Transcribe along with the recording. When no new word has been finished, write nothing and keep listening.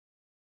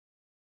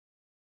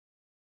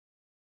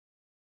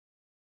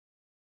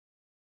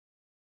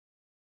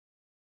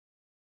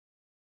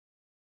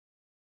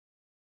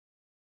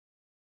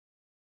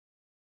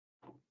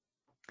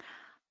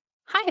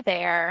Hi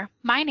there.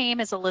 My name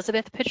is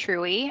Elizabeth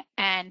Petruy,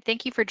 and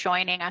thank you for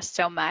joining us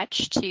so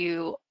much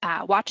to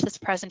watch this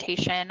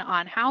presentation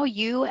on how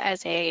you,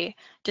 as a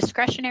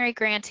discretionary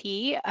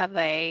grantee of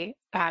a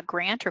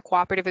grant or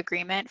cooperative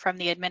agreement from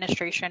the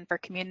Administration for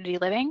Community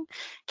Living,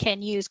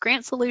 can use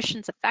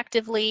GrantSolutions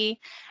effectively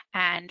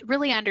and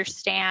really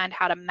understand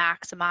how to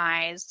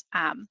maximize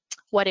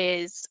what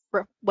is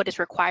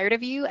required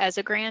of you as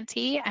a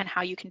grantee and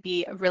how you can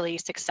be really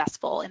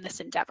successful in this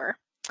endeavor.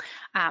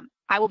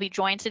 I will be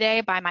joined today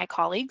by my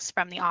colleagues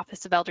from the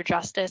Office of Elder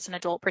Justice and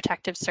Adult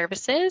Protective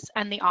Services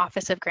and the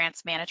Office of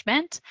Grants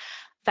Management,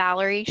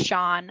 Valarie,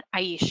 Sean,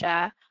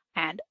 Aiesha,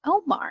 and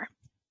Omar.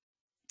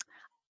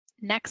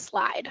 Next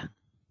slide.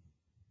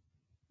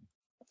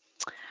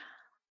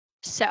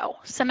 So,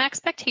 some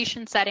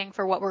expectation setting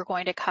for what we're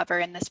going to cover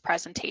in this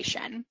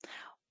presentation.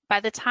 By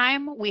the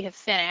time we have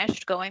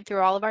finished going through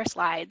all of our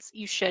slides,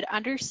 you should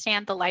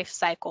understand the life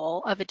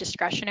cycle of a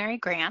discretionary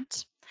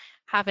grant,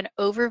 have an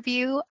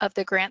overview of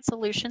the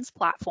GrantSolutions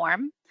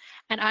platform,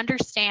 and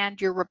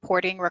understand your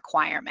reporting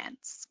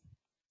requirements.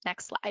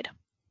 Next slide.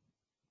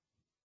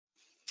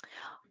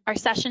 Our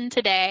session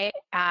today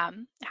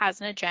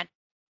has an agenda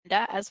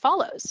as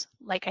follows.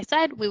 Like I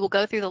said, we will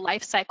go through the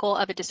life cycle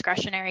of a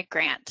discretionary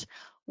grant.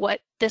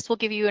 This will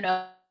give you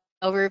an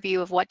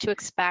overview of what to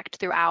expect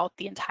throughout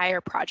the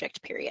entire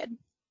project period.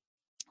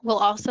 We'll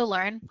also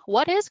learn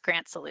what is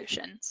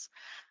GrantSolutions.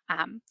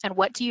 And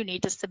what do you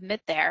need to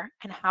submit there,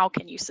 and how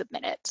can you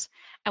submit it?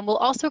 And we'll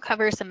also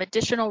cover some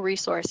additional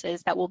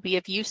resources that will be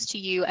of use to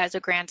you as a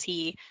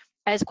grantee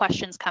as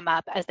questions come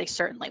up, as they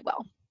certainly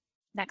will.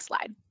 Next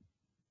slide.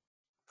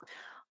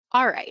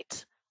 All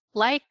right,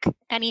 like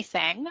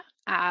anything,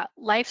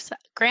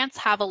 grants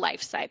have a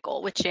life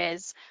cycle, which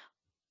is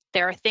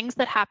there are things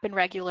that happen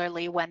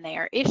regularly when they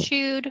are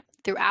issued,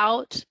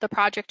 throughout the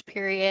project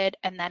period,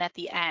 and then at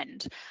the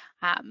end.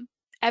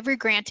 Every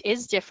grant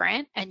is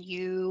different, and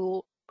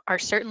you are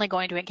certainly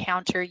going to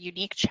encounter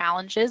unique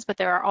challenges, but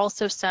there are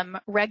also some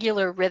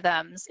regular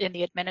rhythms in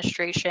the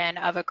administration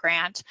of a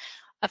grant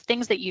of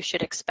things that you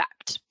should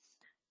expect.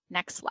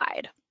 Next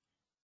slide.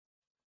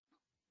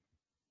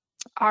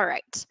 All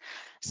right,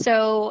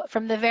 so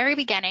from the very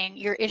beginning,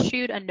 you're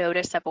issued a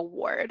notice of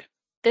award.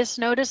 This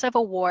notice of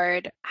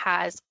award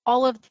has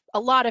a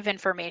lot of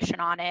information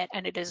on it,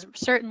 and it is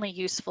certainly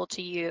useful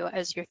to you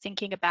as you're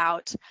thinking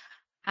about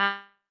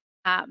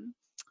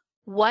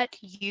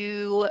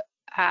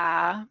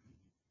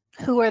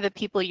who are the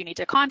people you need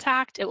to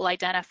contact. It will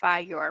identify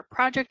your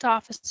project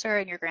officer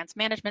and your grants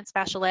management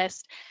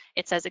specialist.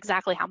 It says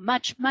exactly how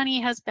much money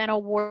has been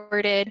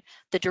awarded,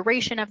 the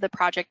duration of the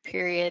project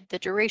period, the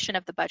duration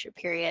of the budget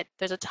period.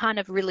 There's a ton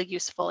of really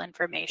useful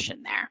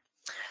information there.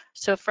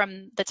 So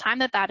from the time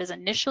that that is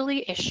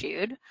initially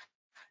issued,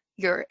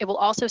 it will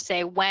also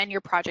say when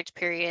your project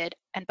period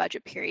and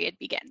budget period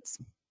begins.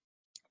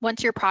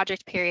 Once your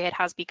project period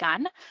has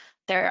begun,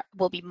 there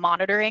will be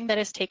monitoring that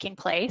is taking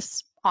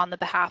place on the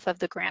behalf of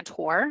the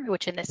grantor,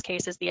 which in this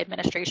case is the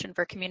Administration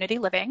for Community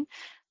Living,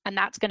 and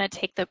that's going to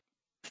take the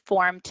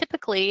form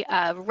typically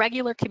of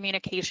regular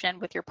communication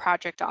with your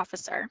project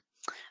officer.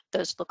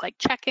 Those look like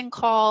check-in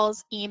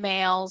calls,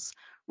 emails,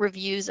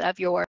 reviews of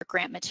your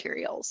grant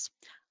materials.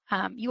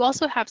 You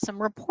also have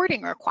some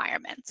reporting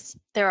requirements.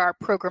 There are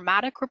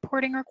programmatic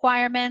reporting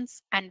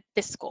requirements and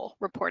fiscal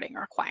reporting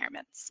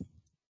requirements.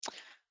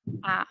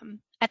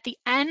 At the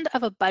end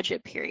of a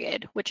budget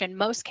period, which in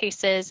most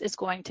cases is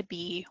going to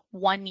be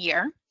 1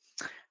 year,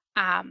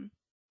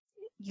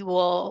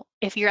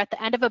 if you're at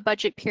the end of a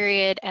budget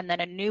period and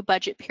then a new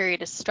budget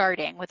period is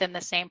starting within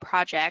the same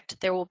project,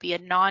 there will be a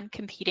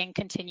non-competing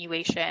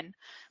continuation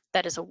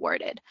that is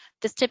awarded.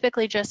 This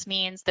typically just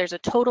means there's a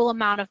total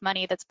amount of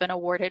money that's been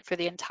awarded for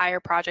the entire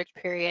project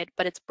period,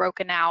 but it's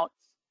broken out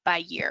by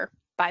year,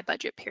 by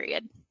budget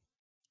period.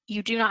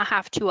 You do not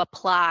have to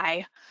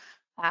apply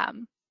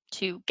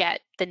to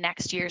get the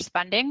next year's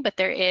funding, but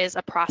there is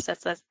a process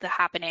that's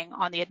happening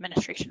on the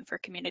Administration for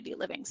Community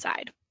Living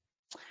side.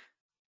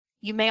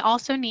 You may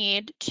also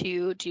need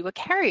to do a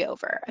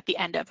carryover at the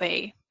end of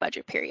a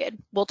budget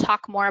period. We'll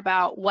talk more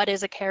about what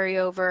is a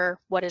carryover,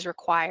 what is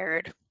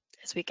required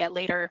as we get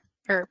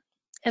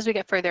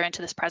further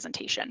into this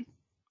presentation.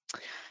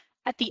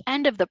 At the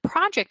end of the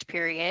project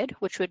period,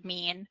 which would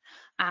mean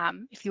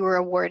if you were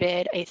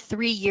awarded a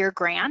 3-year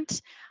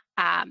grant,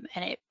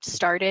 and it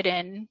started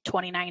in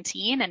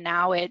 2019 and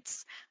now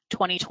it's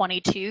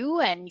 2022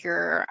 and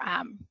you're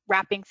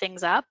wrapping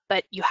things up,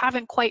 but you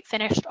haven't quite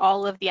finished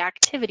all of the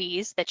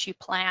activities that you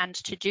planned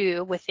to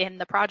do within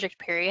the project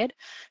period,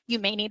 you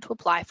may need to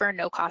apply for a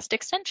no-cost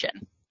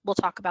extension. We'll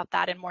talk about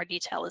that in more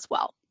detail as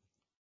well.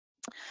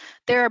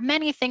 There are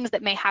many things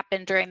that may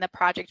happen during the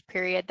project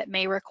period that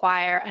may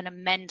require an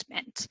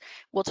amendment.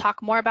 We'll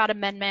talk more about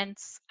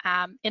amendments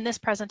in this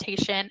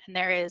presentation, and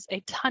there is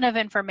a ton of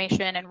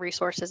information and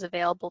resources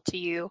available to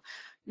you.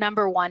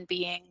 Number one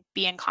being,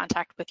 be in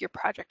contact with your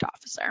project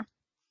officer.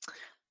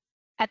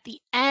 At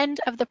the end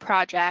of the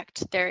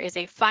project, there is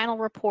a final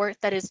report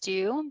that is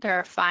due. There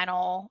are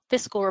final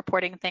fiscal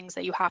reporting things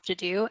that you have to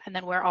do, and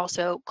then we're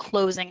also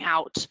closing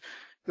out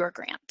your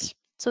grant.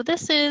 So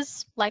this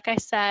is, like I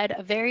said,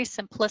 a very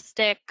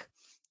simplistic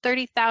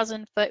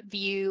 30,000-foot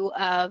view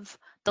of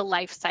the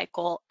life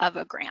cycle of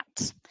a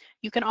grant.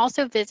 You can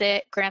also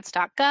visit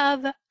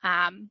grants.gov.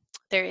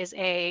 There is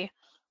a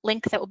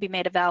link that will be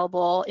made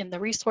available in the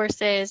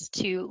resources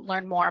to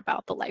learn more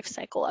about the life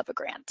cycle of a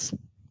grant.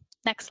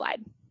 Next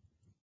slide.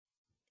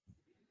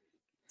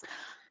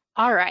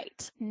 All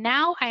right,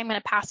 now I'm going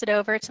to pass it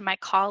over to my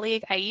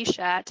colleague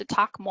Aiesha to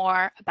talk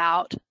more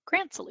about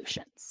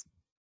GrantSolutions.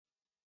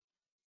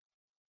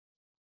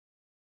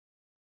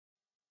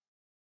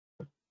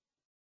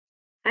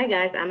 Hi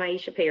guys, I'm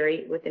Aiesha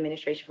Parry with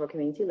Administration for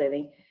Community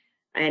Living,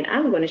 and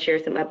I'm going to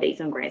share some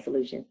updates on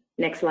GrantSolutions.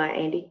 Next slide,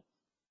 Andy.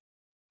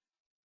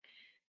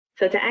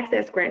 So to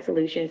access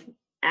GrantSolutions,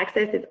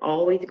 access is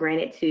always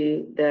granted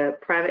to the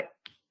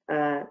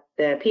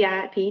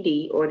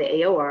PIPD or the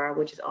AOR,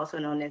 which is also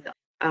known as the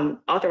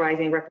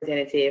authorizing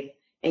representative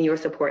and your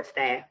support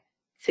staff.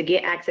 To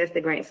get access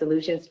to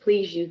GrantSolutions,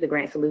 please use the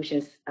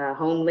GrantSolutions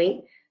home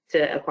link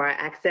to acquire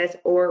access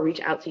or reach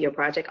out to your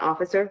project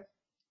officer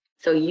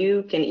so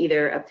you can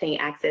either obtain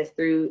access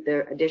through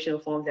the additional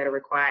forms that are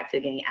required to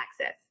gain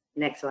access.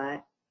 Next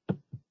slide.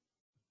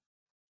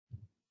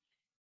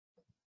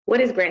 What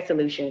is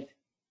GrantSolutions?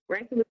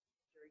 GrantSolutions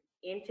is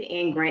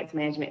end-to-end grants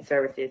management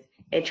services.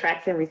 It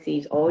tracks and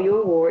receives all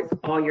your awards,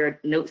 all your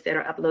notes that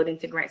are uploaded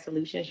to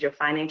GrantSolutions, your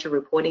financial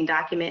reporting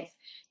documents,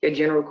 your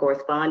general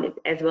correspondence,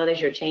 as well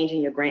as your change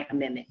in your grant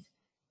amendments.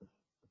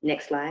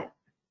 Next slide.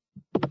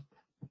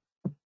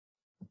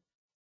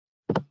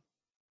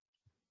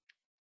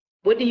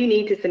 What do you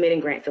need to submit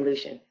in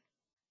GrantSolutions?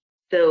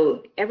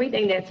 So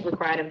everything that's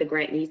required of the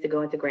grant needs to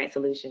go into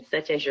GrantSolutions,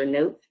 such as your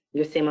notes,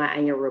 your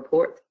semi-annual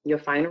reports, your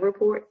final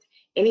reports,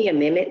 any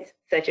amendments,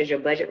 such as your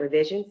budget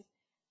revisions,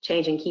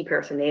 changing key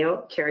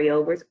personnel,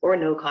 carryovers, or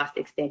no-cost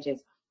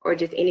extensions, or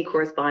just any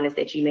correspondence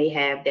that you may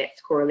have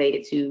that's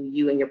correlated to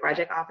you and your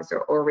project officer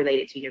or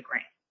related to your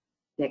grant.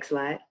 Next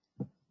slide.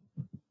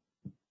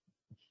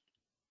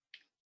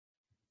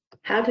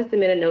 How to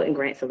submit a note in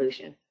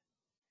GrantSolutions.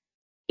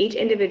 Each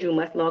individual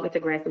must log into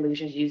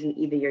GrantSolutions using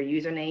either your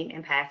username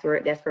and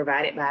password that's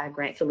provided by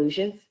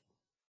GrantSolutions.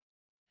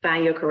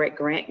 Find your correct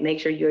grant. Make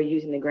sure you're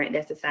using the grant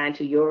that's assigned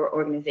to your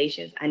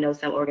organizations. I know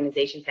some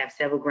organizations have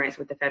several grants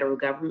with the federal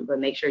government, but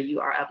make sure you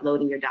are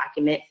uploading your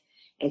documents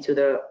into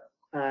the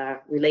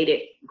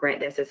related grant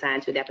that's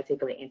assigned to that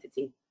particular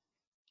entity.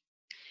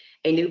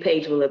 A new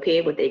page will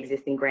appear with the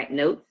existing grant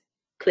notes.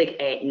 Click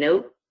Add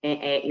Note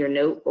and add your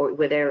note or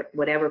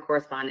whatever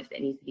correspondence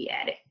that needs to be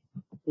added.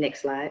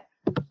 Next slide.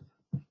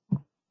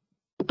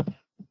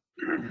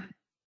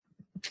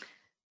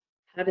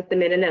 How to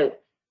submit a note.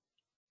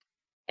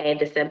 Add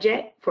the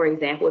subject. For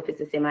example, if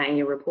it's a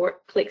semi-annual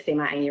report, click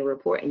semi-annual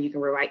report and you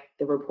can rewrite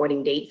the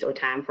reporting dates or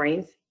time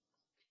frames.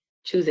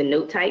 Choose a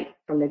note type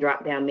from the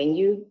drop-down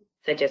menu,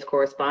 such as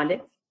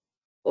correspondence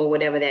or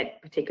whatever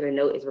that particular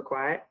note is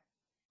required.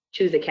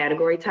 Choose a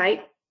category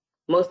type.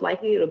 Most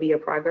likely it'll be a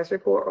progress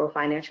report or a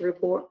financial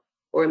report,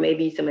 or it may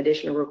be some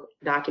additional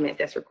documents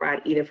that's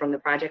required either from the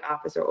project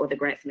officer or the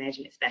grants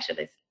management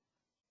specialist.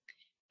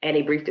 Add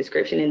a brief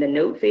description in the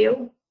note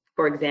field.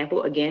 For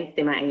example, again,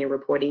 semi-annual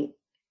reporting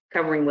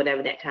covering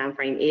whatever that time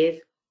frame is,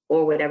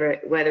 or whether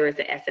it's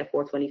an SF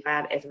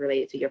 425 as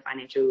related to your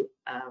financial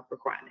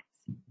requirements.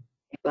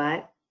 Next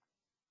slide.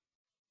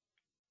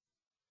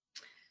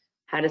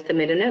 How to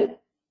submit a note.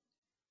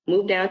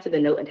 Move down to the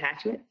note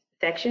attachments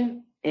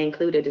section and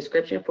include a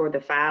description for the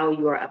file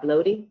you are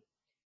uploading.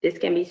 This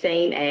can be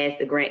same as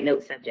the grant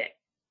note subject.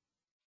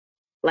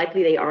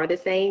 Likely they are the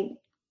same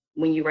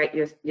when you write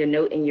your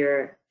note in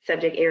your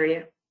subject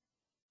area.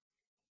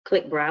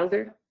 Click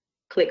Browser,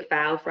 click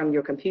File from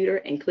your computer,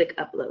 and click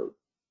Upload.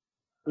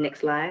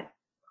 Next slide.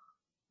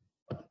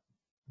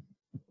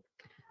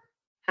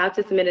 How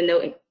to submit a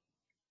note.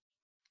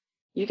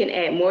 You can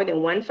add more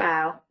than one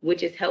file,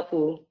 which is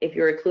helpful if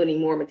you're including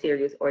more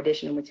materials or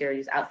additional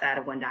materials outside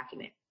of one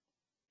document.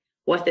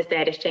 Once the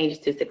status changes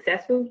to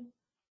successful,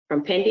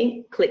 from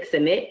pending, click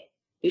Submit.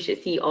 You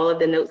should see all of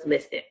the notes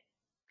listed.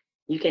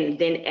 You can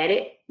then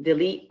edit,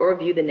 delete, or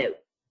view the note.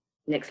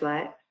 Next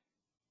slide.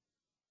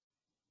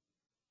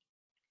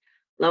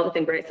 Log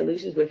within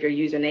GrantSolutions with your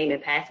username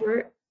and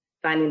password,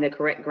 finding the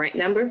correct grant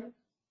number,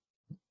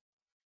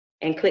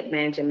 and click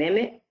Manage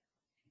Amendment.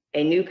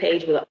 A new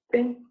page will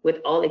open with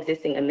all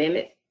existing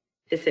amendments.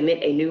 To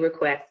submit a new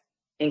request,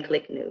 and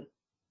click New.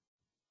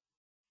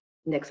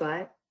 Next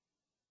slide.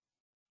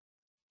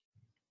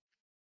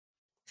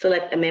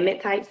 Select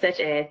amendment types such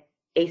as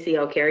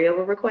ACL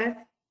carryover request,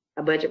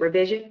 a budget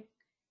revision,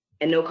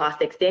 a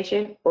no-cost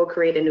extension, or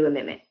create a new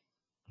amendment.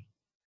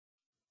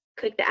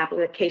 Click the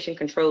application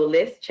control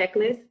list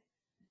checklist.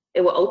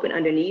 It will open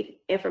underneath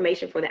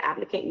information for the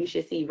applicant. You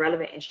should see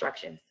relevant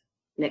instructions.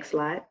 Next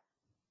slide.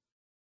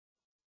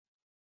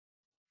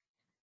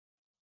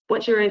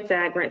 Once you're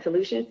inside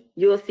GrantSolutions,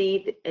 you'll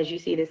see, as you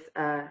see this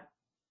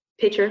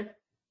picture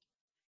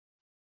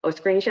or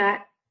screenshot,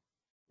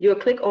 you'll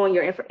click on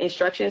your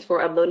instructions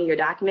for uploading your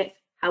documents.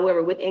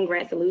 However, within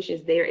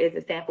GrantSolutions, there is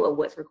a sample of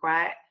what's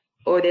required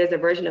or there's a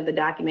version of the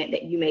document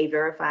that you may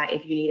verify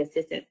if you need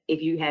assistance,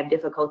 if you have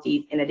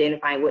difficulties in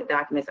identifying what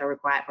documents are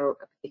required for a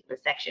particular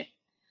section.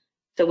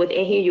 So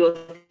within here, you'll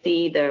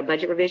see the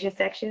budget revision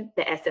section,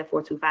 the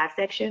SF425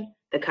 section,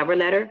 the cover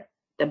letter,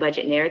 the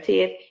budget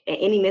narrative, and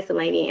any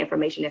miscellaneous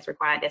information that's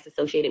required that's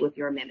associated with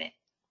your amendment.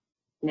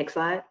 Next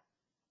slide.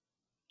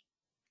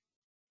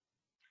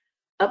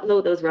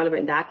 Upload those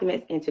relevant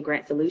documents into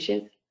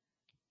GrantSolutions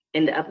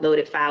in the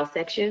uploaded file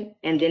section,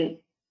 and then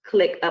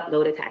click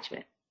upload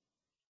attachment.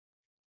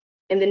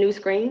 In the new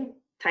screen,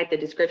 type the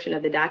description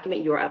of the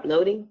document you're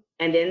uploading,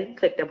 and then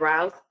click the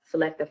browse,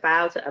 select the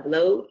file to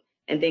upload,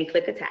 and then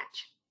click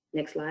attach.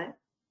 Next slide.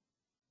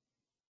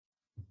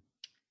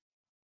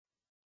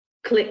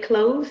 Click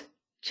close.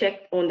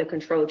 Check on the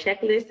control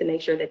checklist to make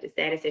sure that the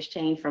status has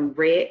changed from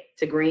red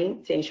to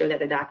green to ensure that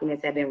the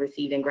documents have been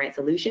received in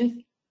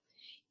GrantSolutions.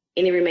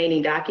 Any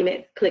remaining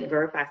documents, click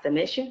verify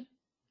submission.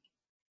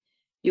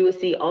 You will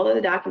see all of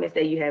the documents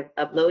that you have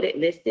uploaded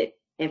listed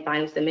in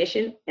final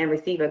submission and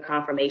receive a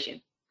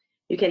confirmation.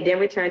 You can then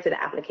return to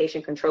the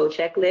application control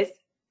checklist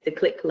to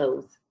click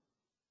close.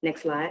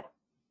 Next slide.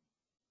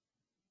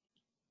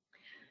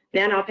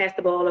 Now I'll pass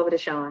the ball over to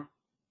Sean.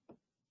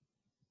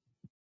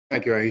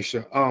 Thank you,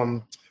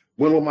 Aiesha.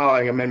 When will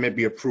my amendment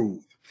be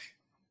approved?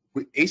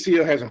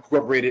 ACL has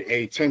incorporated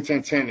a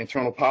 10-10-10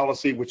 internal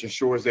policy, which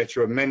ensures that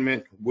your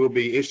amendment will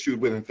be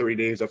issued within 30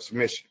 days of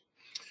submission.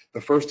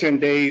 The first 10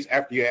 days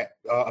after your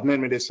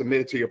amendment is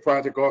submitted to your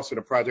project officer,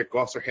 the project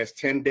officer has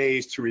 10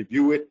 days to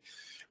review it,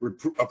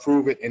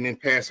 approve it, and then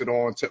pass it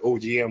on to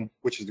OGM,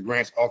 which is the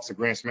Grants Office of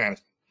Grants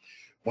Management.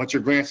 Once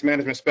your Grants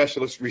Management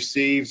Specialist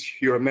receives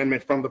your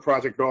amendment from the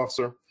project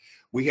officer,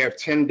 we have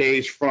 10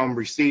 days from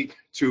receipt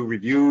to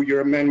review your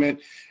amendment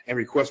and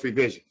request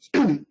revisions.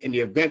 In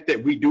the event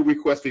that we do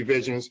request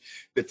revisions,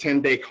 the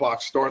 10-day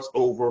clock starts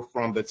over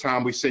from the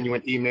time we send you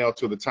an email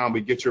to the time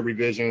we get your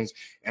revisions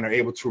and are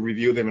able to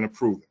review them and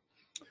approve them.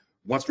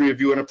 Once we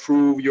review and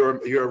approve your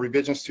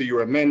revisions to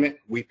your amendment,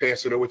 we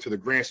pass it over to the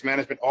Grants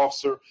Management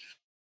Officer,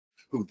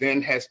 who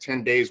then has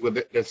 10 days with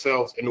it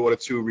themselves in order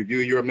to review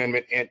your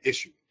amendment and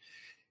issue.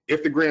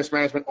 If the Grants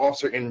Management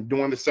Officer, in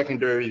doing the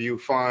secondary review,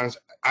 finds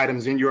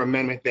items in your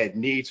amendment that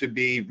need to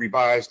be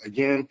revised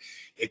again,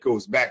 it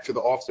goes back to the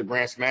Office of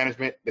Grants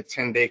Management. The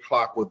 10-day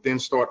clock will then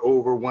start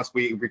over once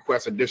we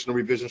request additional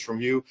revisions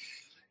from you.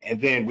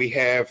 And then we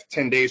have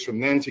 10 days from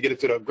then to get it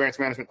to the Grants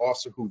Management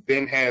Officer, who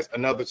then has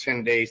another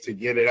 10 days to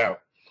get it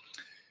out.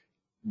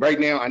 Right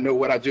now, I know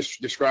what I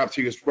just described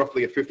to you is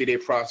roughly a 50-day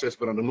process,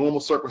 but under normal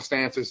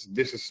circumstances,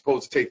 this is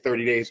supposed to take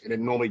 30 days, and it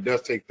normally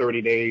does take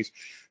 30 days.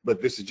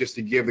 But this is just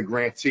to give the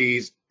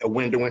grantees a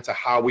window into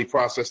how we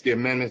process the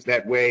amendments.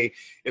 That way,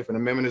 if an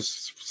amendment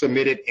is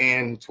submitted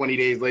and 20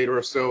 days later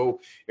or so,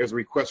 there's a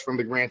request from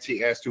the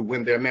grantee as to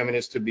when their amendment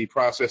is to be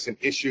processed and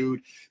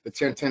issued. The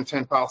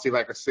 10-10-10 policy,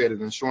 like I said, is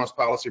an insurance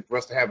policy for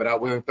us to have it out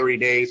within 30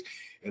 days.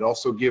 It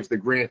also gives the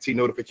grantee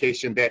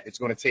notification that it's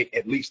going to take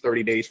at least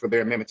 30 days for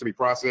their amendment to be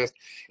processed,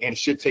 and it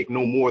should take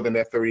no more than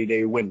that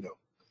 30-day window.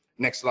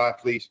 Next slide,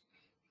 please.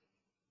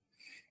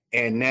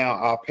 And now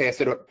I'll pass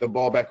the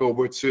ball back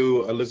over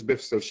to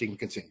Elizabeth so she can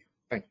continue.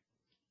 Thank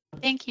you.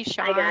 Thank you,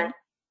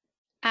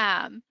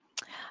 Sean.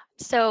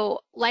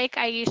 So like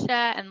Aiesha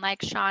and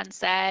like Sean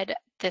said,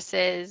 this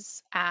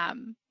is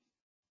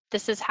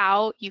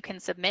how you can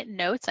submit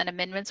notes and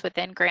amendments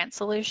within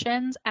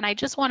GrantSolutions. And I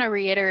just want to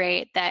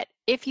reiterate that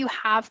if you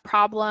have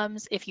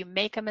problems, if you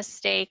make a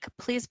mistake,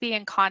 please be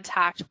in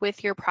contact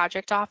with your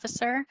project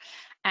officer,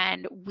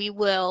 and we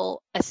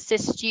will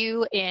assist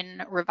you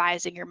in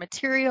revising your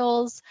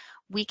materials.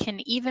 We can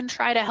even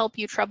try to help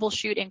you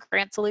troubleshoot in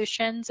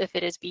GrantSolutions. If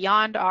it is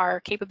beyond our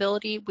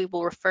capability, we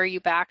will refer you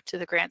back to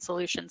the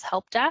GrantSolutions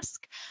help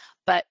desk.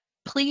 But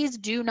please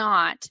do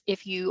not,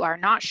 if you are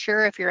not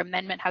sure if your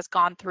amendment has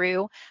gone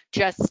through,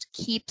 just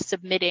keep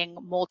submitting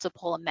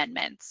multiple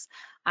amendments.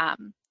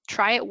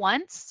 Try it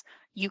once.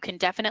 You can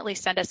definitely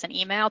send us an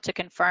email to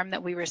confirm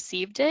that we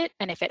received it.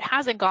 And if it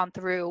hasn't gone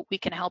through, we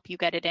can help you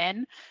get it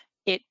in.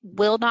 It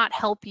will not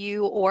help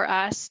you or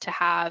us to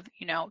have,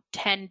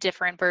 10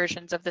 different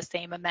versions of the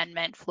same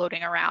amendment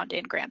floating around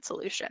in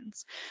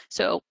GrantSolutions.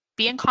 So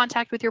be in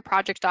contact with your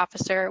project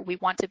officer. We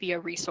want to be a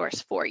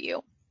resource for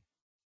you.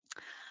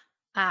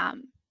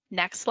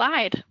 Next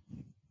slide.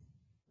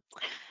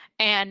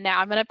 And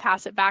now I'm going to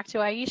pass it back to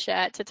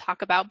Aiesha to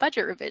talk about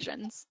budget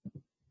revisions.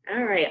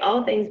 All right,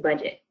 all things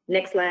budget.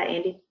 Next slide,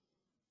 Andy.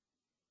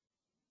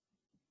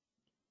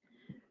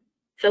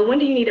 So when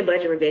do you need a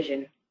budget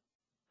revision?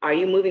 Are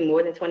you moving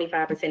more than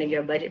 25% of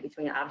your budget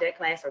between object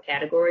class or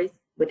categories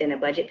within a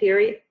budget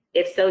period?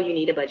 If so, you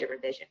need a budget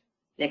revision.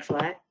 Next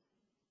slide.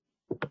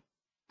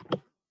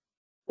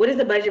 What does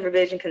the budget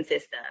revision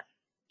consist of?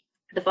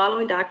 The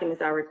following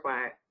documents are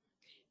required.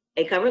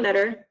 A cover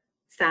letter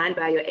signed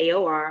by your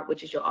AOR,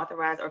 which is your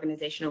authorized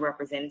organizational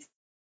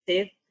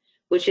representative,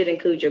 which should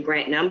include your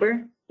grant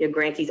number, your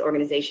grantee's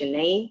organization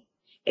name,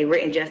 a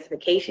written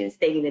justification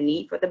stating the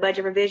need for the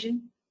budget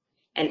revision,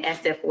 an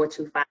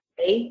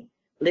SF425A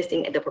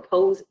listing the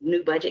proposed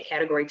new budget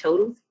category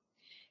totals,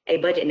 a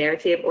budget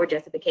narrative or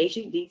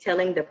justification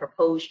detailing the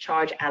proposed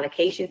charge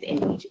allocations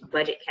in each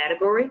budget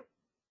category.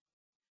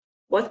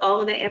 Once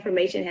all of that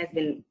information has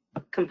been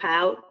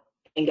compiled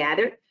and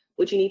gathered,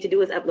 what you need to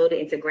do is upload it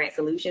into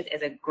GrantSolutions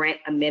as a grant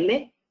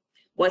amendment.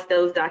 Once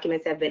those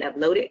documents have been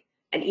uploaded,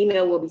 an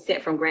email will be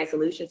sent from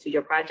GrantSolutions to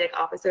your project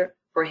officer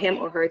for him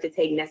or her to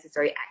take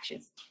necessary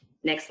actions.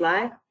 Next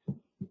slide.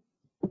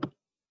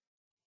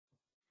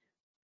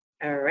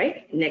 All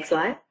right, next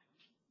slide.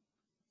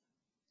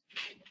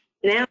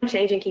 Now I'm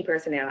changing key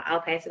personnel.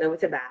 I'll pass it over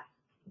to Val.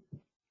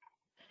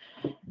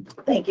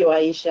 Thank you,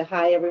 Aiesha.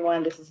 Hi,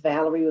 everyone. This is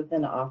Valarie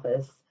within the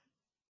Office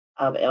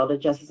of Elder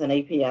Justice and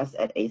APS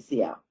at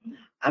ACL.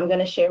 I'm going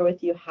to share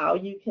with you how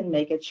you can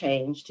make a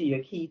change to your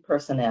key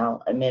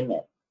personnel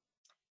amendment.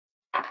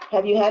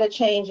 Have you had a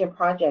change in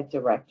project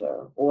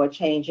director or a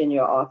change in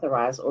your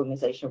authorized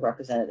organization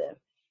representative?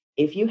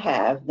 If you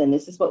have, then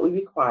this is what we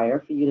require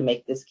for you to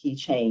make this key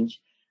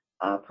change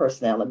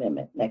personnel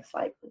amendment. Next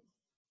slide, please.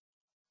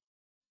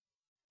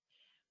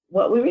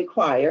 What we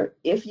require,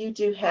 if you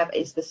do have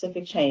a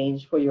specific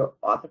change for your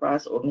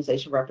authorized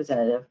organization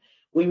representative,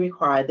 we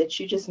require that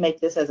you just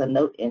make this as a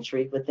note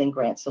entry within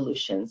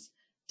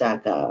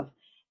GrantSolutions.gov.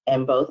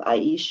 And both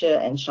Aiesha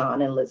and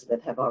Sean and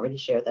Elizabeth have already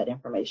shared that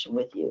information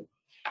with you.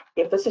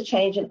 If it's a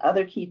change in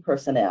other key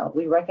personnel,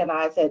 we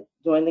recognize that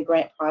during the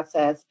grant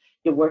process,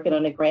 you're working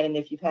on a grant, and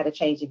if you've had a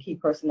change in key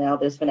personnel,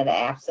 there's been an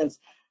absence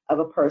of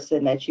a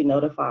person that you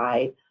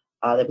notified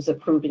that was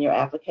approved in your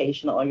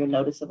application or your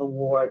notice of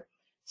award,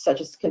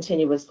 such as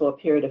continuous for a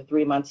period of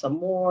 3 months or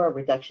more, a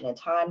reduction in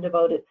time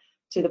devoted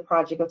to the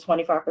project of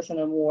 25%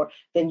 or more,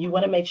 then you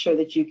want to make sure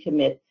that you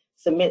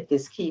submit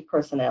this key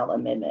personnel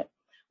amendment.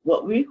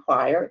 What we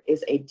require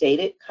is a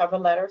dated cover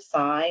letter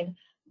signed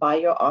by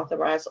your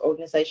authorized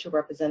organization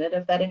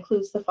representative that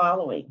includes the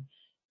following: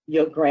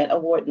 your grant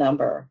award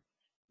number,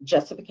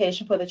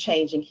 justification for the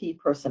change in key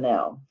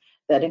personnel,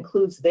 that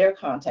includes their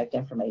contact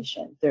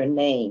information, their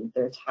name,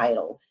 their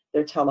title,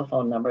 their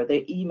telephone number,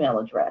 their email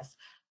address,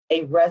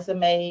 a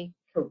resume,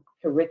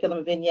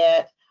 curriculum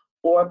vignette,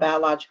 or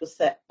biological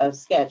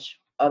sketch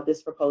of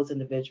this proposed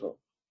individual.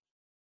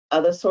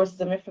 Other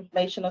sources of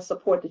information or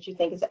support that you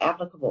think is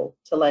applicable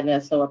to letting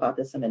us know about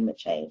this amendment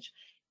change.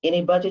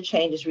 Any budget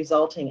changes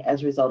resulting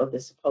as a result of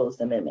this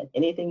proposed amendment.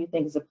 Anything you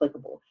think is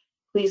applicable.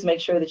 Please make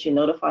sure that you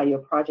notify your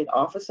project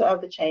officer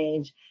of the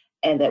change,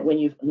 and that when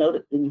you've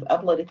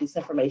uploaded this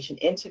information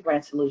into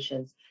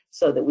GrantSolutions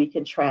so that we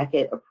can track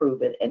it,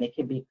 approve it, and it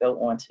can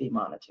go on to be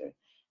monitored.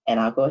 And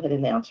I'll go ahead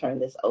and now turn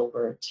this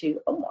over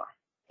to Omar.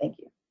 Thank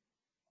you.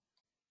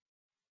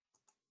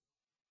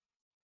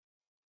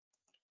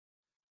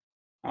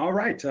 All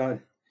right.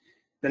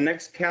 The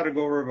next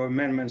category of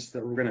amendments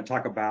that we're going to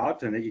talk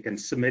about and that you can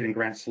submit in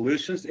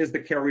GrantSolutions is the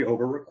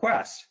carryover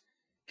request.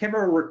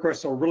 Carryover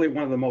requests are really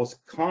one of the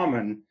most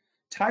common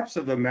types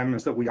of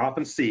amendments that we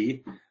often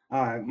see.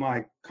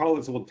 My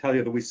colleagues will tell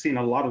you that we've seen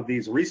a lot of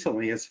these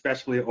recently,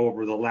 especially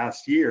over the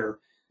last year,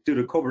 due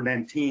to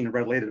COVID-19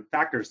 related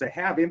factors that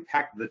have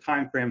impacted the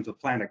timeframes of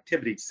planned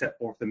activities set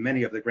forth in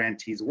many of the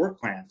grantees' work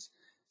plans.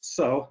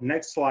 So,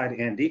 next slide,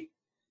 Andy.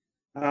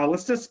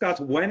 Let's discuss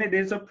when it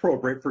is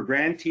appropriate for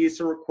grantees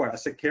to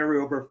request a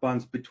carryover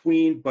funds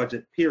between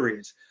budget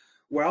periods.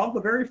 Well, the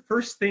very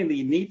first thing that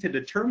you need to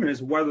determine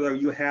is whether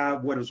you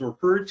have what is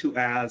referred to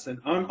as an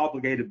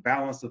unobligated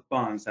balance of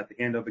funds at the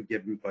end of a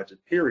given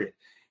budget period.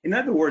 In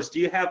other words,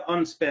 do you have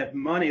unspent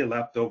money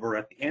left over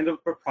at the end of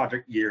a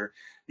project year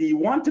that you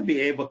want to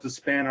be able to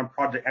spend on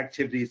project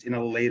activities in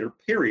a later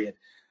period?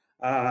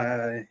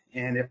 And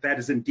if that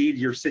is indeed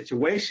your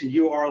situation,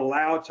 you are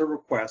allowed to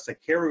request a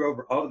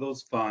carryover of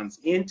those funds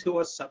into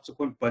a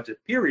subsequent budget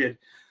period,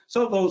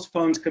 so those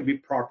funds can be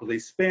properly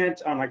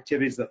spent on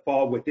activities that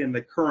fall within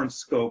the current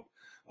scope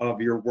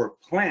of your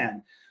work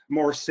plan.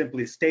 More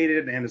simply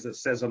stated, and as it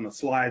says on the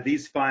slide,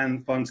 these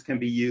funds can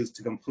be used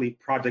to complete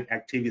project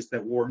activities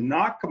that were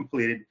not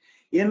completed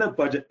in the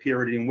budget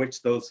period in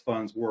which those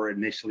funds were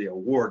initially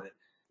awarded.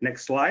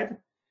 Next slide.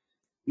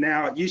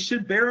 Now, you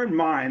should bear in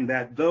mind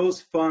that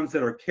those funds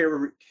that are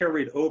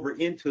carried over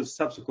into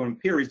subsequent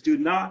periods do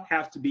not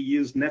have to be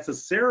used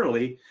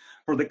necessarily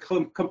for the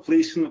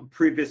completion of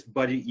previous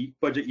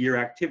budget year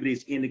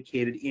activities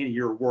indicated in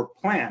your work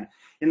plan.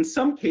 In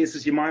some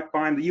cases, you might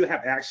find that you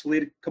have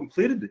actually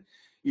completed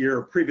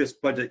your previous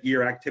budget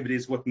year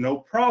activities with no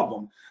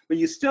problem, but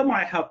you still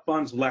might have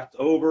funds left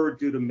over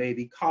due to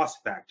maybe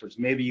cost factors.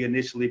 Maybe you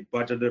initially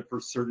budgeted for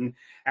certain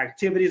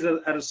activities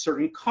at a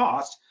certain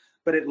cost,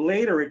 but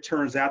later it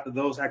turns out that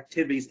those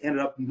activities ended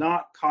up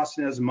not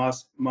costing as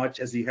much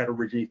as you had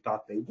originally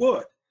thought they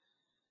would.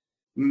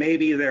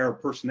 Maybe there are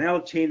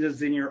personnel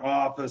changes in your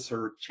office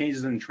or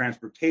changes in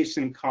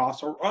transportation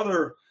costs or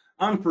other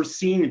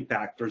unforeseen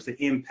factors that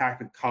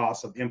impact the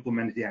cost of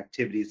implementing the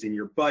activities in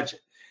your budget.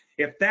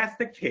 If that's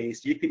the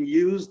case, you can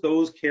use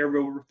those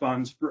carryover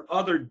funds for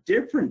other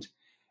different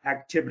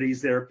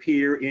activities that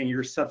appear in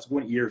your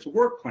subsequent year's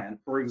work plan.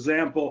 For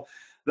example,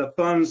 the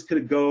funds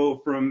could go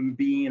from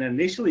being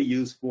initially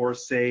used for,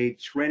 say,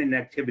 training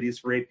activities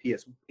for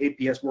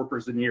APS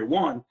workers in year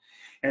one,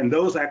 and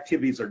those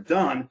activities are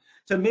done,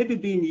 to maybe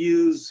being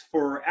used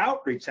for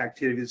outreach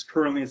activities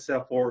currently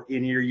set for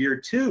in your year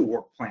 2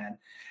 work plan.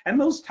 And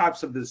those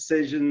types of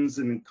decisions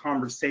and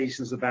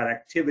conversations about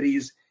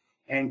activities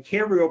and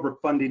carryover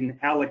funding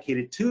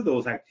allocated to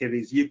those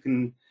activities, you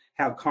can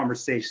have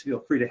conversations,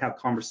 feel free to have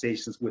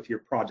conversations with your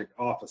project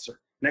officer.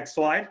 Next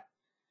slide.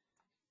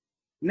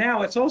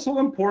 Now, it's also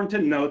important to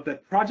note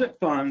that project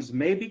funds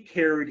may be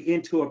carried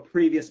into a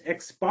previous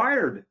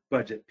expired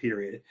budget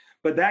period,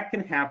 but that can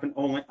happen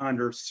only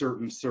under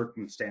certain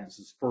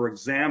circumstances. For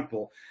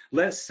example,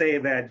 let's say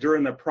that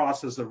during the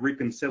process of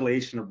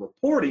reconciliation of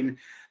reporting,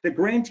 the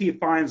grantee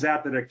finds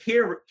out that a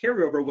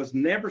carryover was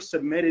never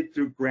submitted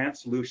through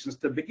GrantSolutions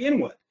to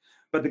begin with,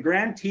 but the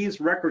grantee's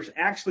records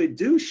actually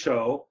do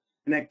show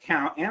an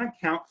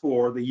account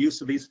for the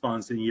use of these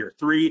funds in year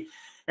 3.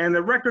 And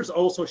the records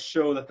also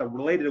show that the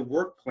related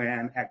work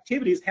plan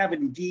activities have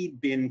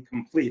indeed been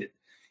completed.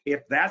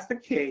 If that's the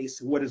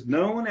case, what is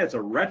known as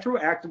a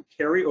retroactive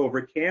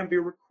carryover can be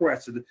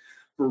requested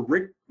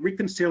for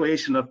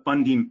reconciliation of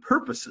funding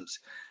purposes.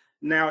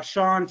 Now,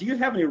 Sean, do you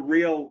have any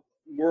real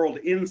world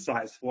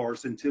insights for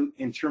us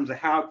in terms of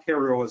how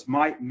carryovers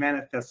might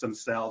manifest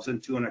themselves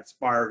into an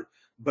expired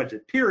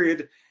budget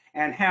period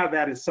and how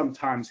that is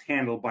sometimes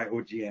handled by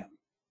OGM?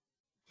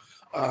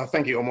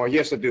 Thank you, Omar.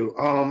 Yes, I do.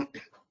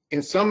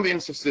 In some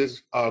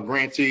instances,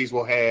 grantees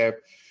will have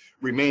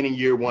remaining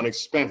year 1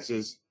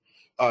 expenses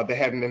that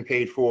haven't been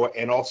paid for,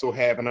 and also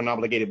have an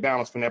unobligated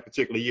balance from that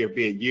particular year,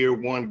 be it year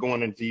 1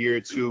 going into year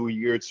 2,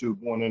 year 2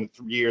 going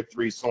into year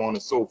 3, so on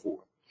and so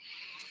forth.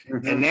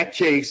 In that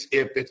case,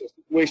 if it's a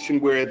situation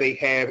where they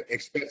have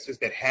expenses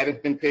that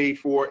haven't been paid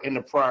for in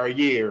the prior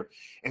year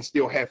and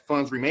still have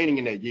funds remaining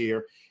in that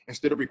year,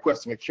 instead of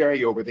requesting a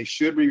carryover, they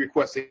should be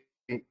requesting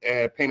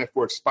payment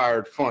for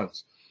expired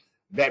funds.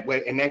 That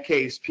way, in that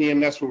case,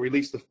 PMS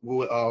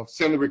will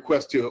send the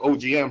request to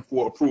OGM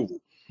for approval.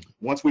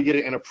 Once we get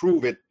it and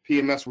approve it,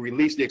 PMS will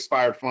release the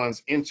expired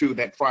funds into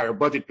that prior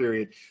budget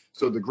period,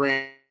 so the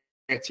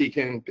grantee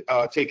can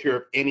take care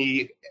of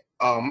any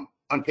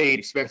unpaid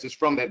expenses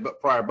from that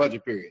prior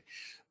budget period.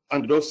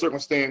 Under those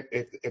circumstances,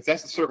 if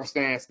that's the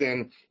circumstance,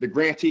 then the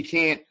grantee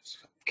can't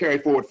carry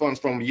forward funds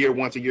from year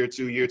 1 to year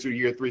 2, year 2 to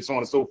year 3, so on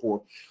and so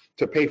forth,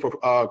 to pay for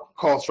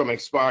costs from an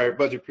expired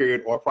budget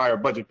period or prior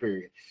budget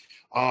period.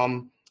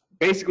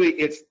 Basically,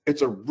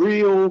 it's a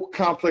real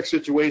complex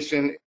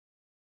situation.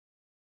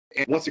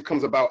 And once it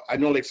comes about, I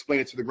normally explain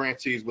it to the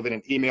grantees within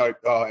an email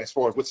as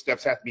far as what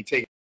steps have to be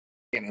taken,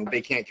 and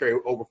they can't carry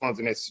over funds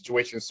in that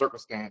situation and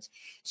circumstance.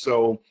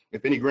 So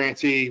if any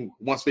grantee,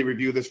 once they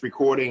review this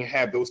recording,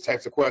 have those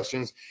types of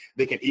questions,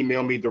 they can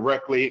email me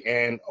directly.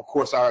 And of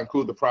course, I'll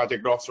include the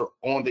project officer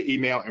on the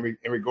email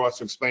in regards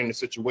to explaining the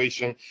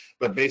situation.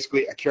 But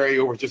basically, a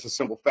carryover is just a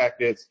simple fact.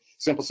 That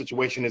simple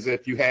situation is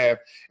if you have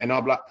an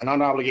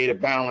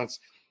unobligated balance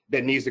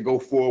that needs to go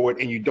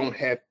forward and you don't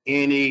have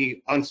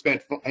any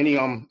unspent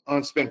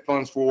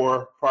funds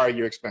for prior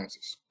year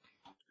expenses.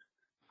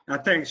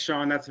 Thanks,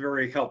 Sean. That's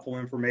very helpful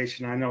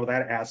information. I know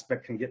that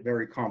aspect can get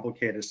very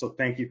complicated, so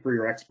thank you for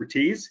your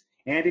expertise.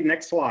 Andy,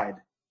 next slide.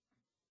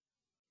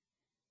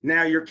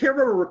 Now, your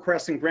carryover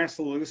request in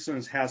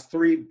GrantSolutions has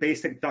 3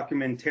 basic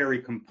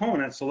documentary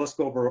components, so let's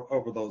go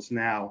over those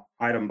now,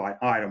 item by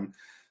item.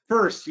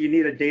 First, you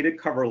need a dated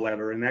cover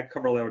letter, and that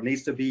cover letter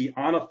needs to be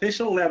on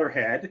official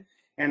letterhead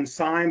and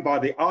signed by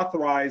the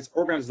authorized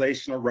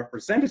organizational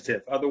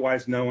representative,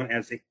 otherwise known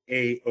as the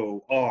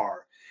AOR.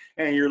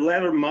 And your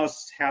letter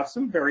must have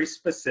some very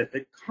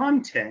specific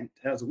content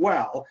as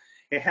well.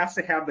 It has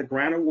to have the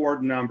grant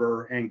award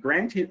number and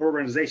grantee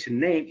organization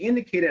name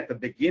indicated at the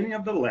beginning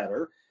of the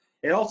letter.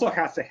 It also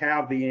has to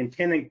have the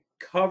intended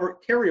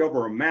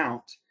carryover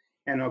amount,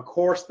 and of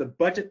course the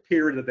budget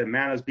period that the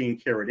amount is being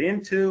carried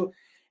into.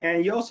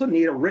 And you also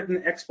need a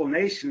written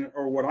explanation,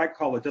 or what I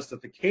call a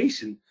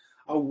justification,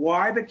 of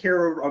why the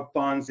carryover of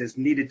funds is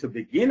needed to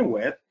begin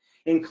with,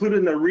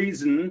 including the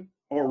reason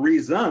or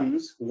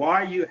reasons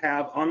why you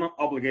have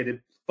unobligated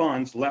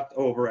funds left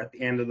over at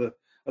the end of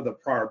the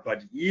prior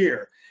budget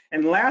year.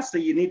 And lastly,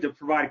 you need to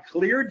provide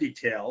clear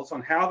details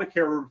on how the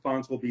carryover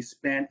funds will be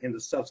spent in the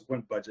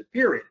subsequent budget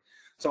period.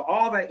 So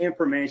all that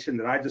information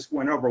that I just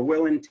went over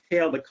will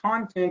entail the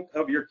content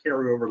of your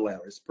carryover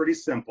letter. It's pretty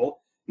simple.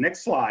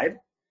 Next slide.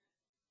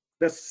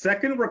 The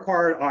second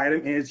required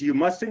item is you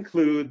must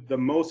include the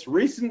most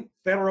recent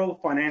Federal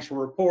Financial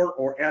Report,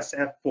 or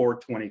SF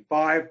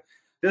 425.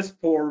 This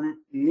form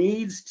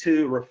needs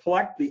to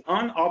reflect the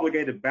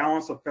unobligated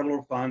balance of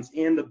federal funds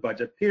in the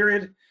budget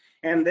period,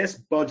 and this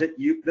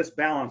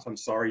balance,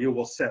 you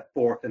will set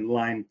forth in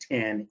line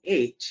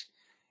 10H.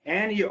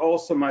 And you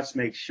also must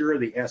make sure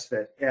the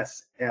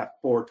SF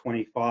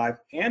 425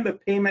 and the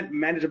Payment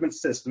Management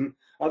System,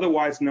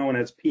 otherwise known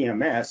as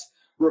PMS,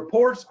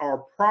 reports are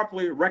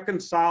properly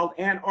reconciled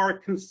and are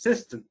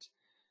consistent.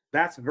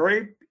 That's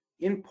very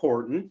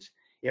important.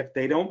 If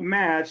they don't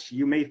match,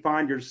 you may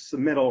find your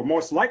submittal, or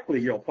most likely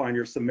you'll find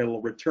your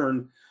submittal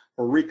returned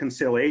for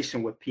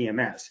reconciliation with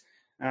PMS.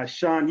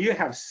 Sean, you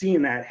have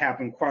seen that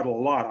happen quite a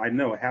lot, I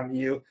know, haven't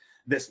you?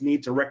 this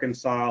need to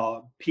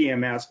reconcile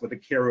PMS with the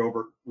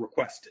carryover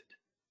requested?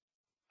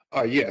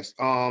 Yes.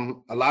 A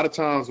lot of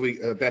times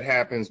that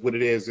happens. What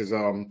it is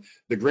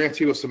the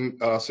grantee will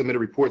submit a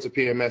report to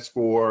PMS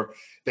for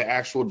the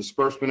actual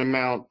disbursement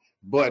amount,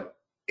 but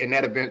in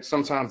that event,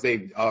 sometimes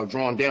they've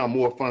drawn down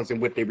more funds than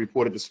what they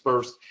reported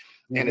dispersed,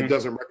 and it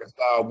doesn't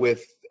reconcile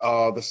with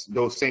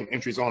those same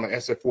entries on the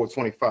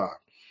SF-425.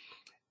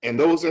 In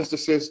those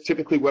instances,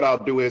 typically what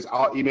I'll do is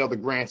I'll email the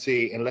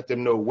grantee and let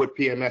them know what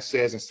PMS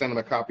says and send them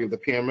a copy of the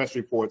PMS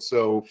report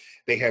so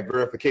they have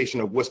verification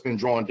of what's been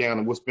drawn down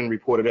and what's been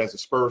reported as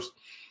dispersed.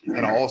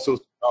 And I'll also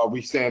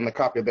resend a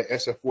copy of the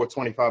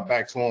SF-425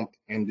 back to them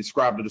and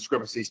describe the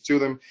discrepancies to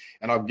them.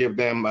 And I'll give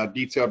them a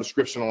detailed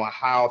description on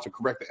how to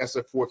correct the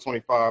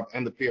SF-425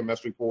 and the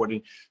PMS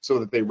reporting so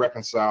that they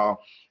reconcile.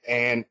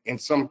 And in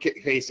some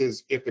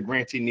cases, if the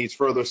grantee needs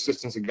further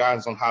assistance and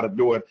guidance on how to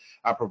do it,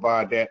 I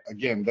provide that.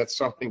 Again, that's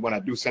something when I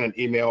do send an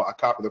email, I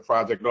copy the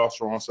project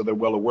also on so they're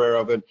well aware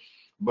of it.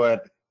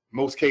 But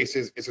most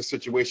cases, it's a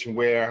situation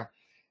where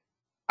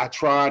I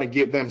try to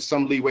give them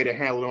some leeway to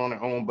handle it on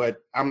their own,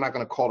 but I'm not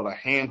going to call it a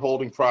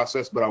hand-holding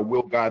process, but I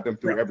will guide them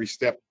through every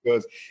step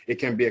because it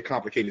can be a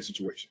complicated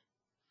situation.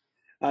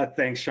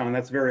 Thanks, Sean.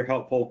 That's very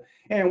helpful.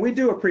 And we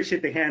do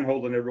appreciate the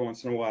hand-holding every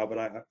once in a while,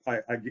 but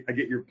I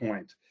get your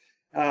point.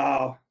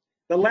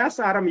 The last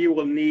item you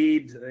will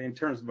need in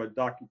terms of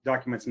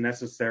documents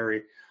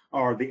necessary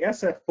are the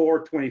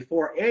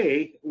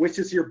SF-424A, which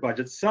is your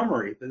budget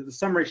summary. The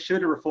summary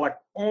should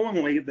reflect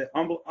only the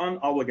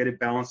unobligated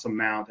balance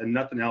amount and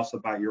nothing else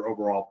about your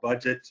overall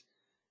budget.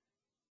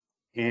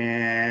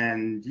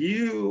 And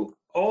you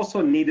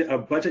also need a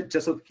budget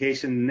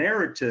justification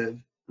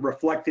narrative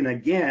reflecting,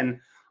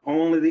 again,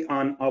 only the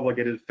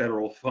unobligated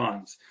federal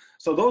funds.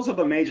 So those are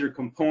the major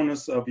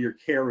components of your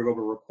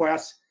carryover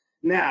request.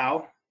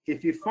 Now,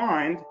 if you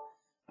find,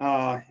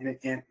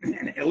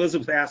 and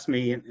Elizabeth asked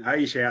me, and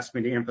Aiesha asked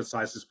me to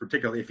emphasize this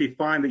particularly, if you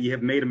find that you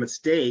have made a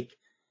mistake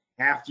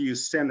after you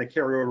send the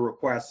carryover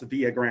request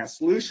via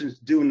GrantSolutions,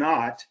 do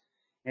not,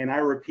 and I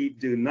repeat,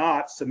 do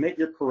not submit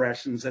your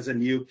corrections as a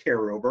new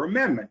carryover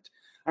amendment.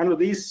 Under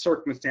these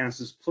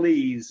circumstances,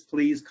 please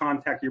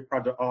contact your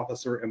project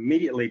officer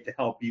immediately to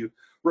help you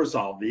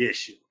resolve the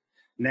issue.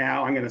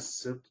 Now I'm going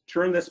to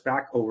turn this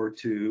back over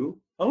to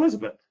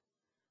Elizabeth.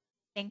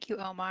 Thank you,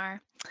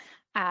 Omar.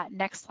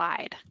 Next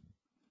slide.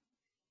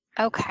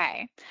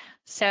 Okay,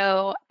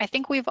 so I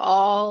think we've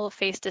all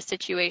faced a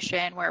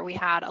situation where we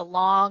had a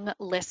long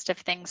list of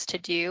things to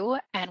do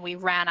and we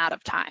ran out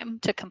of time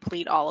to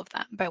complete all of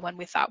them by when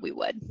we thought we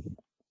would.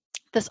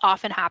 This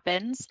often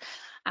happens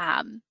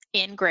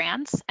in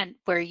grants and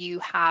where you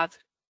have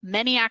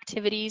many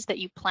activities that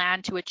you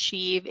plan to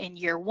achieve in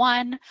year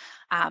one,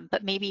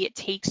 but maybe it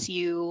takes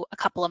you a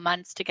couple of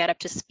months to get up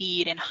to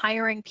speed in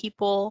hiring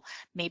people,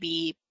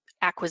 maybe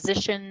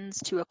acquisitions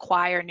to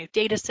acquire new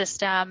data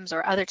systems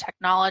or other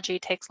technology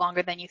takes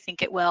longer than you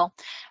think it will.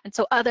 And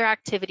so other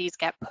activities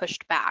get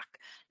pushed back.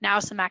 Now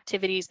some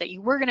activities that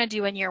you were going to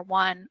do in year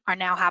one are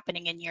now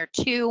happening in year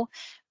two,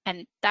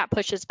 and that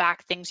pushes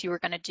back things you were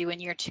going to do in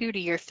year two to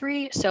year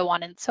three, so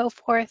on and so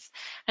forth.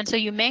 And so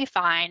you may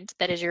find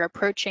that as you're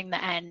approaching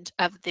the end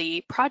of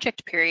the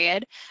project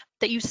period,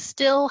 that you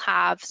still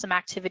have some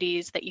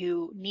activities that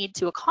you need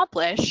to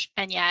accomplish,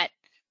 and yet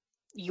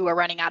you are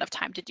running out of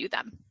time to do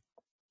them.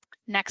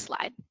 Next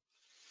slide.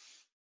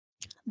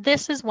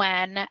 This is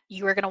when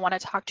you are going to want to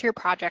talk to your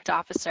project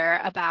officer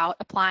about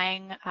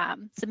applying,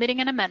 submitting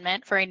an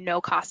amendment for a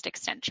no-cost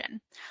extension.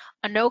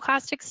 A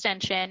no-cost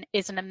extension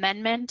is an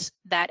amendment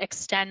that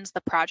extends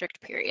the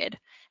project period,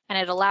 and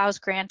it allows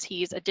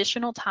grantees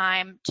additional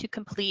time to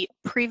complete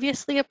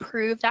previously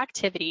approved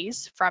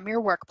activities from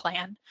your work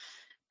plan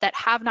that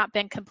have not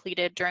been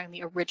completed during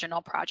the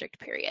original project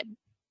period.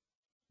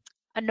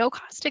 A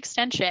no-cost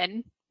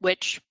extension,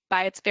 which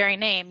by its very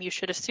name, you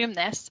should assume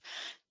this,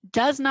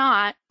 does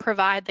not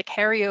provide the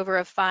carryover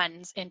of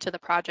funds into the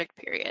project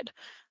period.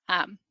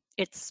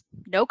 It's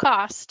no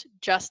cost,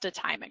 just a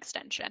time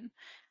extension.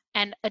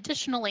 And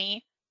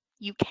additionally,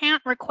 you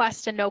can't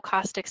request a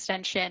no-cost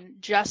extension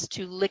just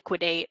to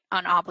liquidate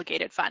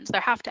unobligated funds.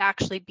 There have to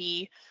actually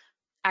be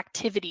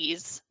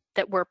activities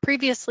that were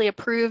previously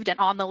approved and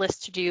on the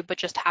list to do, but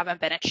just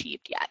haven't been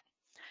achieved yet.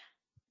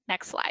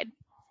 Next slide.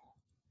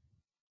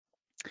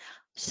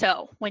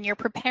 So when you're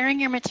preparing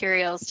your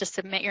materials to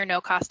submit your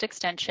no-cost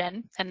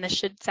extension, and this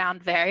should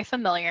sound very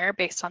familiar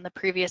based on the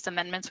previous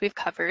amendments we've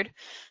covered,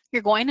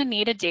 you're going to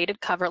need a dated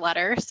cover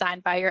letter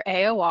signed by your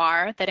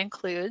AOR that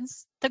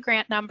includes the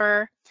grant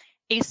number,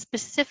 a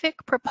specific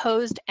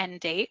proposed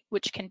end date,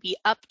 which can be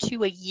up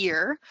to a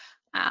year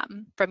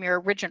from your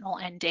original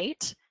end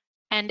date,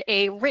 and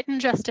a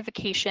written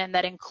justification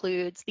that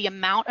includes the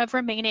amount of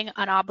remaining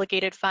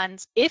unobligated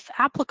funds, if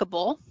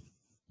applicable.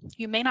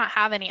 You may not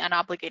have any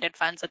unobligated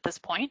funds at this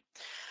point.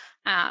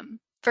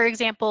 For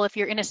example, if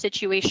you're in a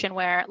situation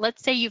where,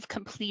 let's say you've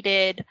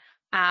completed,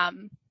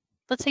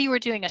 let's say you were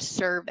doing a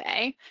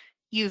survey,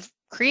 you've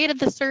created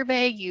the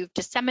survey, you've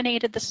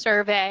disseminated the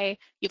survey,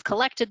 you've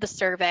collected the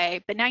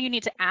survey, but now you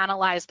need to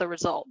analyze the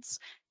results.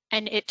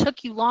 and it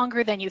took you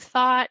longer than you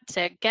thought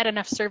to get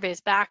enough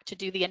surveys back to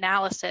do the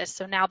analysis.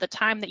 So now the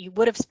time that you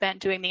would have spent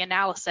doing the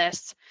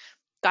analysis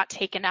got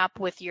taken up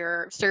with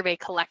your survey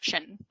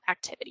collection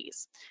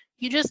activities.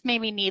 You just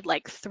maybe need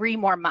like 3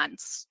 more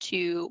months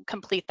to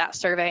complete that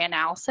survey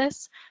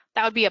analysis.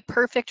 That would be a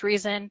perfect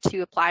reason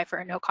to apply for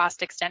a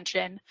no-cost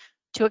extension,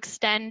 to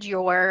extend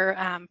your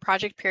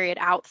project period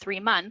out 3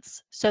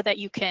 months so that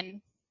you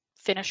can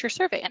finish your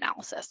survey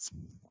analysis.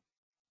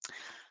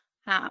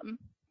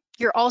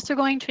 You're also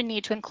going to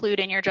need to include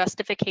in your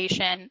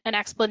justification an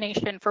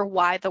explanation for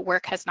why the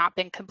work has not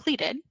been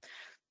completed.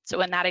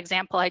 So in that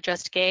example I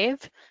just gave,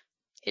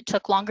 it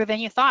took longer than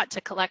you thought to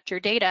collect your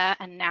data,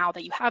 and now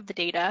that you have the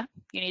data,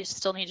 you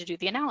still need to do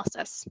the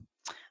analysis.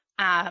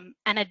 And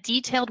a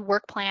detailed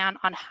work plan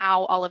on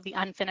how all of the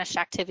unfinished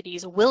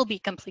activities will be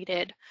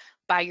completed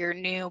by your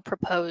new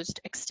proposed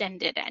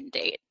extended end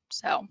date.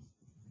 So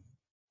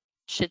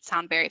should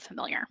sound very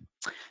familiar.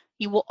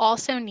 You will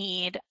also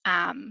need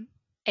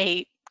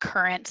a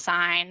current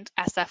signed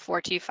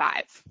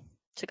SF425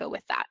 to go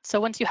with that. So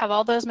once you have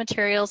all those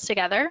materials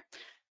together,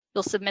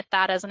 you'll submit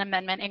that as an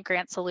amendment in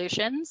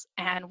GrantSolutions,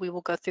 and we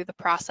will go through the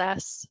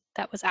process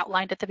that was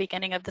outlined at the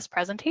beginning of this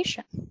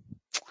presentation.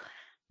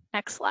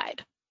 Next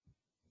slide.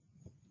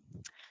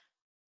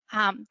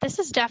 This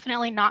is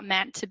definitely not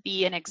meant to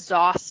be an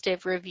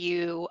exhaustive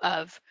review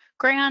of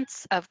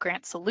grants, of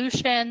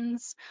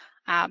GrantSolutions.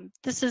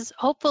 This has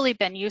hopefully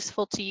been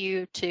useful to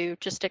you to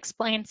just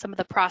explain some of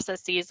the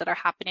processes that are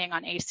happening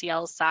on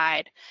ACL's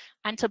side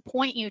and to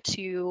point you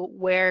to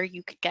where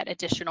you could get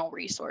additional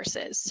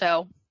resources.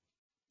 So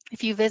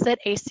if you visit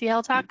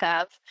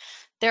acl.gov,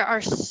 there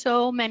are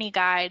so many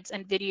guides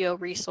and video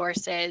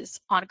resources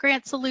on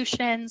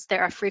GrantSolutions.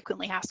 There are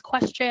frequently asked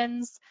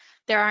questions.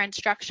 There are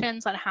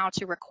instructions on how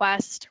to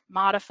request,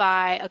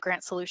 modify a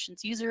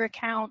GrantSolutions user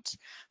account,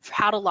 for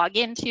how to log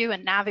into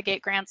and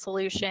navigate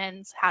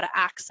GrantSolutions, how to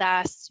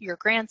access your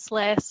grants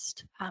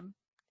list,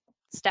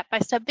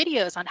 step-by-step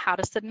videos on how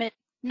to submit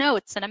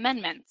notes and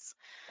amendments.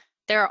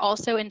 There are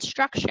also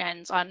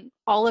instructions on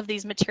all of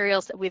these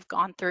materials that we've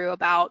gone through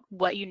about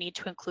what you need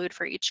to include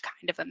for each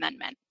kind of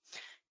amendment.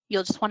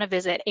 You'll just want to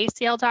visit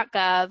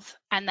acl.gov,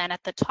 and then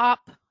at the top,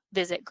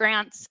 visit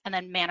grants, and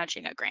then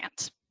managing a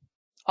grant.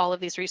 All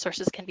of these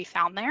resources can be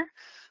found there.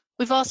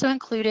 We've also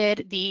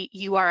included the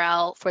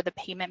URL for the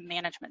payment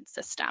management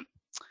system.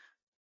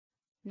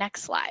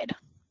 Next slide.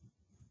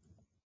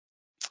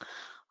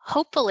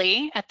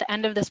 Hopefully, at the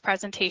end of this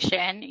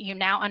presentation, you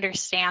now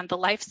understand the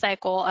life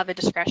cycle of a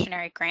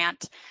discretionary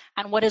grant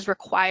and what is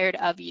required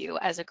of you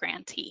as a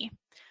grantee.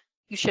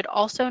 You should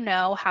also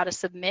know how to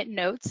submit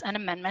notes and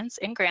amendments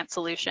in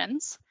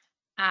GrantSolutions,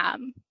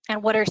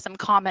 and what are some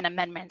common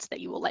amendments that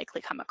you will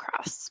likely come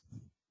across.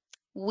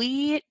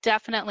 We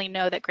definitely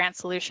know that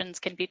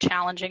GrantSolutions can be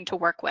challenging to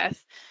work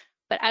with,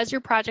 but as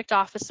your project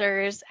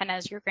officers and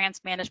as your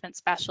grants management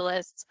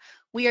specialists,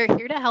 we are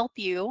here to help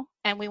you,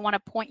 and we want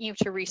to point you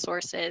to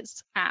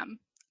resources.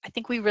 I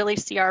think we really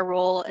see our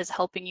role as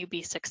helping you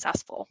be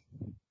successful.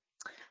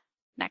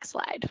 Next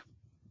slide.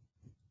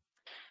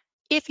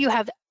 If you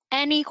have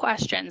any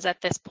questions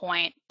at this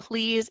point,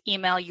 please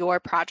email your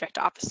project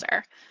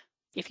officer.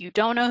 If you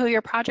don't know who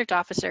your project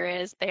officer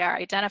is, they are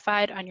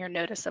identified on your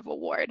notice of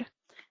award.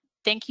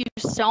 Thank you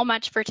so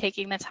much for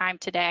taking the time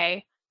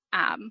today.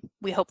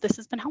 We hope this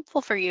has been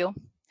helpful for you.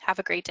 Have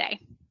a great day.